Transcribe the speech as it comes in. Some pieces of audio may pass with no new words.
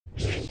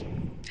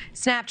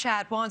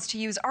Snapchat wants to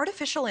use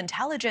artificial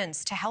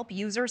intelligence to help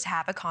users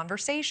have a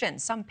conversation.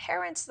 Some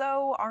parents,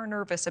 though, are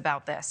nervous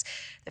about this.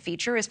 The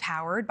feature is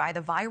powered by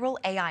the viral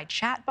AI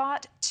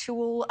chatbot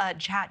tool,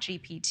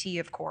 ChatGPT,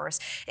 of course.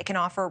 It can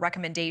offer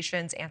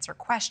recommendations, answer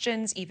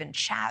questions, even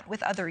chat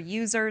with other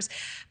users.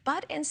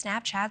 But in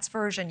Snapchat's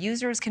version,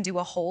 users can do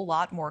a whole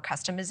lot more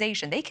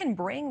customization. They can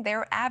bring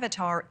their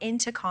avatar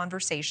into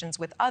conversations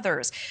with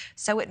others.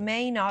 So it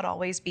may not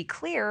always be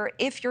clear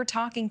if you're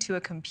talking to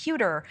a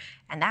computer,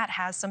 and that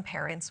has some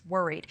parents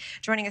worried.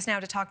 Joining us now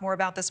to talk more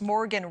about this,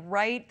 Morgan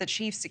Wright, the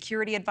Chief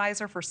Security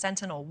Advisor for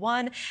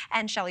SentinelOne,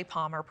 and Shelley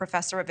Palmer,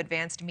 Professor of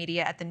Advanced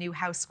Media at the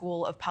Newhouse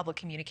School of Public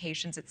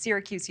Communications at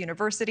Syracuse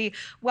University.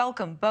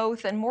 Welcome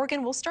both. And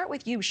Morgan, we'll start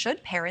with you.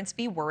 Should parents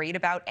be worried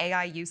about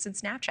AI use in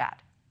Snapchat?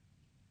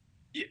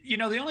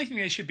 The only thing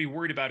they should be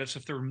worried about is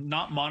if they're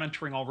not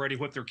monitoring already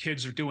what their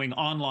kids are doing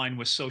online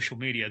with social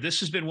media.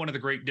 This has been one of the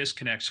great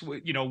disconnects.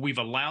 We've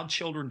allowed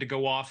children to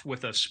go off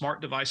with a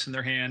smart device in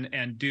their hand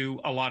and do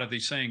a lot of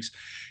these things.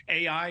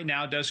 AI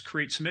now does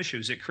create some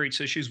issues. It creates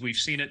issues. We've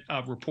seen it.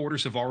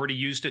 Reporters have already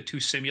used it to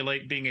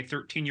simulate being a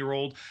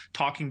 13-year-old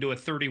talking to a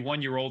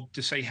 31-year-old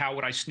to say, how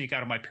would I sneak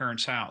out of my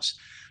parents' house?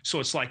 So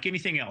it's like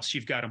anything else.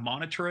 You've got to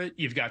monitor it.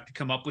 You've got to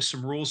come up with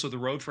some rules of the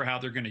road for how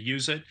they're going to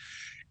use it.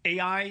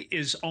 AI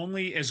is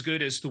only as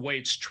good as the way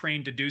it's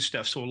trained to do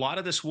stuff. So a lot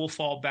of this will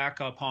fall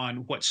back upon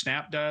what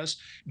Snap does.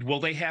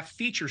 Will they have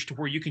features to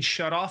where you can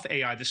shut off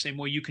AI the same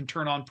way you can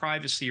turn on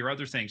privacy or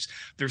other things?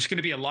 There's going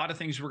to be a lot of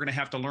things we're going to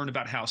have to learn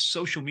about how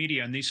social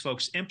media and these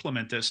folks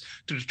implement this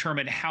to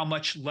determine how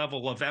much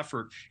level of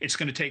effort it's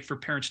going to take for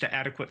parents to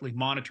adequately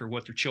monitor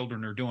what their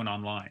children are doing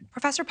online.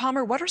 Professor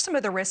Palmer, what are some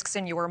of the risks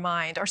in your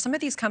mind? Are some of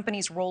these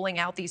companies rolling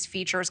out these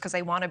features because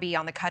they want to be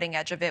on the cutting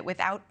edge of it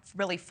without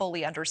really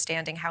fully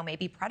understanding how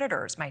maybe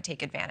predators might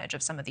take advantage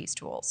of some of these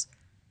tools?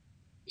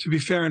 To be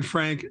fair and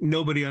frank,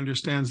 nobody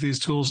understands these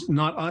tools,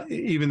 not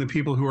even the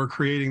people who are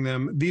creating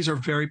them. These are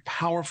very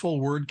powerful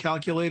word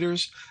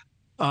calculators.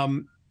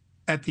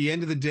 At the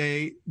end of the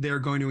day, they're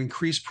going to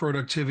increase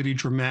productivity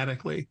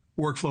dramatically.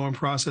 Workflow and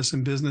process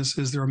in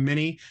businesses. There are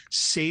many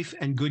safe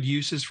and good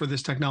uses for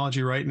this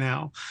technology right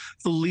now.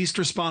 The least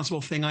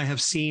responsible thing I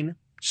have seen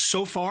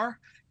so far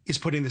is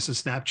putting this in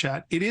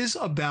Snapchat. It is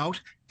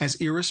about as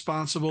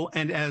irresponsible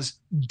and as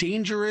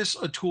dangerous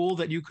a tool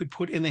that you could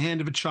put in the hand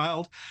of a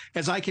child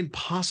as I can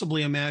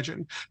possibly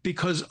imagine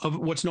because of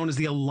what's known as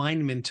the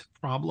alignment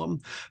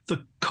problem.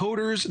 The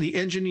coders, the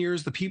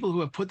engineers, the people who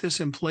have put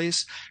this in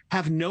place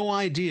have no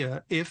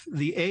idea if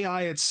the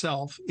AI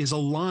itself is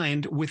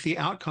aligned with the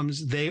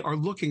outcomes they are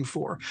looking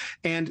for.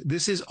 And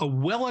this is a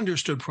well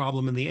understood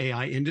problem in the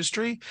AI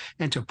industry.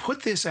 And to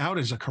put this out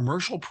as a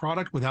commercial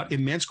product without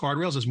immense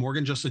guardrails, as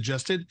Morgan just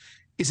suggested,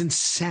 is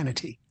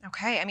insanity.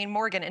 Okay, I mean,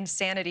 Morgan,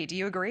 insanity. Do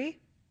you agree?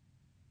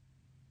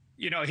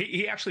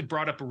 He actually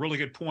brought up a really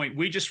good point.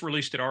 We just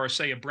released at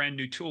RSA a brand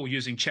new tool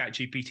using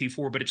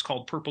ChatGPT-4, but it's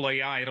called Purple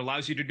AI. It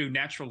allows you to do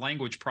natural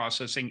language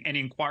processing and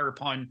inquire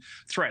upon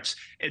threats.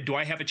 Do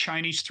I have a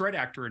Chinese threat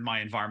actor in my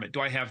environment? Do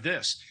I have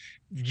this?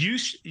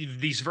 Use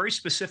these very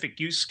specific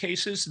use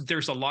cases.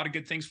 There's a lot of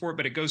good things for it,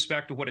 but it goes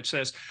back to what it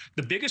says.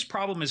 The biggest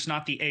problem is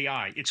not the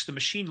AI. It's the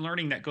machine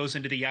learning that goes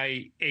into the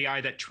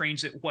AI that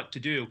trains it what to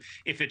do.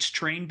 If it's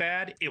trained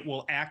bad, it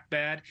will act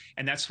bad.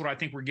 And that's what I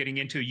think we're getting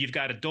into. You've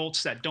got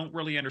adults that don't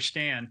really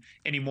understand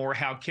anymore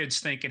how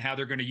kids think and how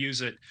they're going to use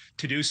it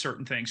to do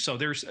certain things. So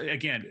there's,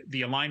 again,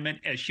 the alignment,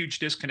 a huge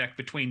disconnect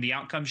between the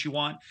outcomes you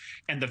want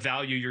and the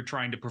value you're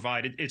trying to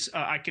provide.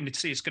 I can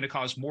see it's going to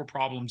cause more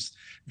problems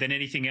than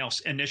anything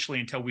else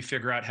initially until we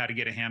figure out how to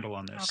get a handle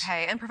on this.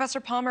 Okay, and Professor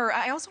Palmer,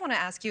 I also want to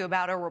ask you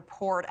about a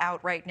report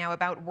out right now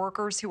about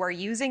workers who are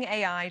using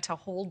AI to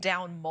hold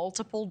down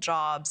multiple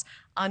jobs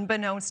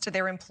unbeknownst to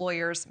their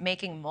employers,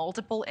 making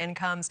multiple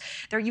incomes.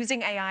 They're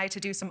using AI to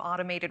do some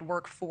automated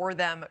work for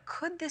them.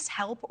 Could this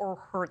help or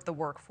hurt the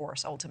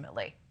workforce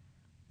ultimately?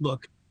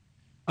 Look,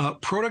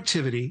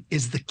 productivity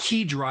is the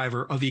key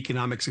driver of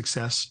economic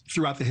success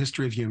throughout the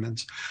history of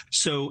humans.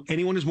 So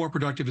anyone who's more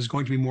productive is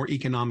going to be more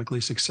economically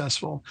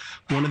successful.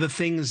 One of the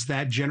things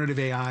that generative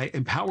AI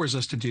empowers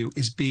us to do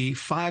is be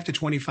 5 to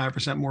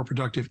 25% more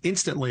productive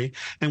instantly.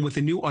 And with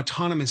the new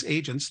autonomous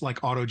agents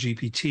like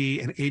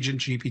AutoGPT and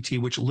Agent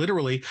GPT, which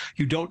literally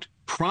you don't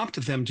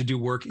prompt them to do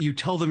work, you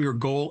tell them your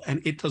goal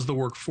and it does the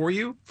work for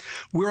you.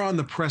 We're on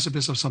the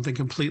precipice of something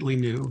completely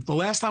new. The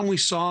last time we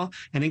saw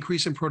an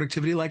increase in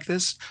productivity like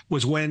this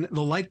was when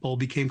the light bulb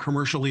became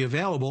commercially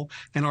available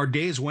and our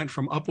days went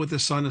from up with the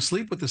sun,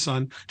 asleep with the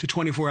sun, to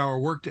 24-hour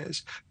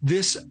workdays.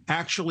 This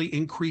actually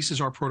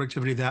increases our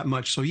productivity that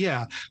much. So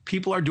yeah,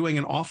 people are doing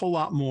an awful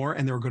lot more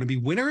and there are going to be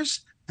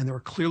winners and there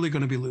are clearly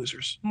going to be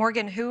losers.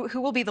 Morgan, who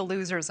will be the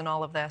losers in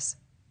all of this?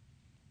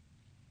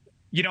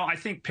 I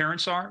think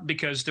parents are,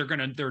 because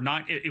they're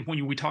not,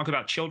 when we talk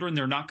about children,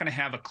 they're not going to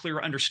have a clear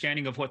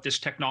understanding of what this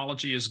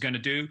technology is going to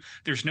do.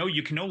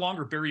 You can no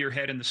longer bury your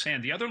head in the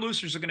sand. The other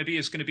losers is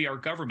going to be our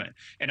government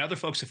and other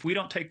folks. If we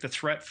don't take the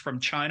threat from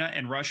China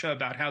and Russia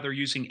about how they're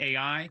using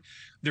AI,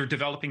 They're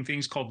developing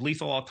things called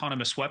lethal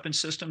autonomous weapon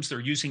systems. They're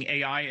using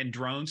AI and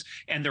drones,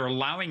 and they're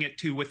allowing it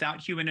to,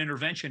 without human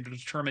intervention, to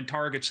determine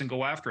targets and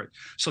go after it.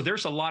 So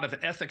there's a lot of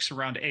ethics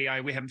around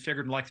AI we haven't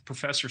figured. And like the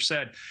professor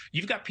said,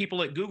 you've got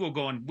people at Google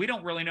going, we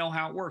don't really know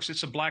how it works.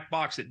 It's a black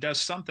box. It does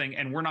something,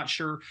 and we're not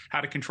sure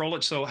how to control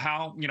it. So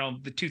how,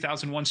 the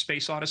 2001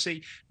 Space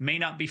Odyssey may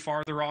not be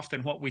farther off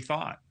than what we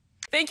thought.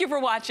 Thank you for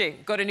watching.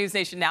 Go to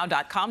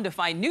newsnationnow.com to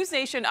find News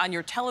Nation on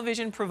your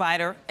television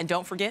provider. And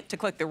don't forget to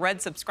click the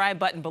red subscribe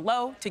button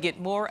below to get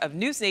more of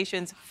News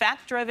Nation's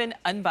fact-driven,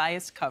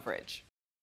 unbiased coverage.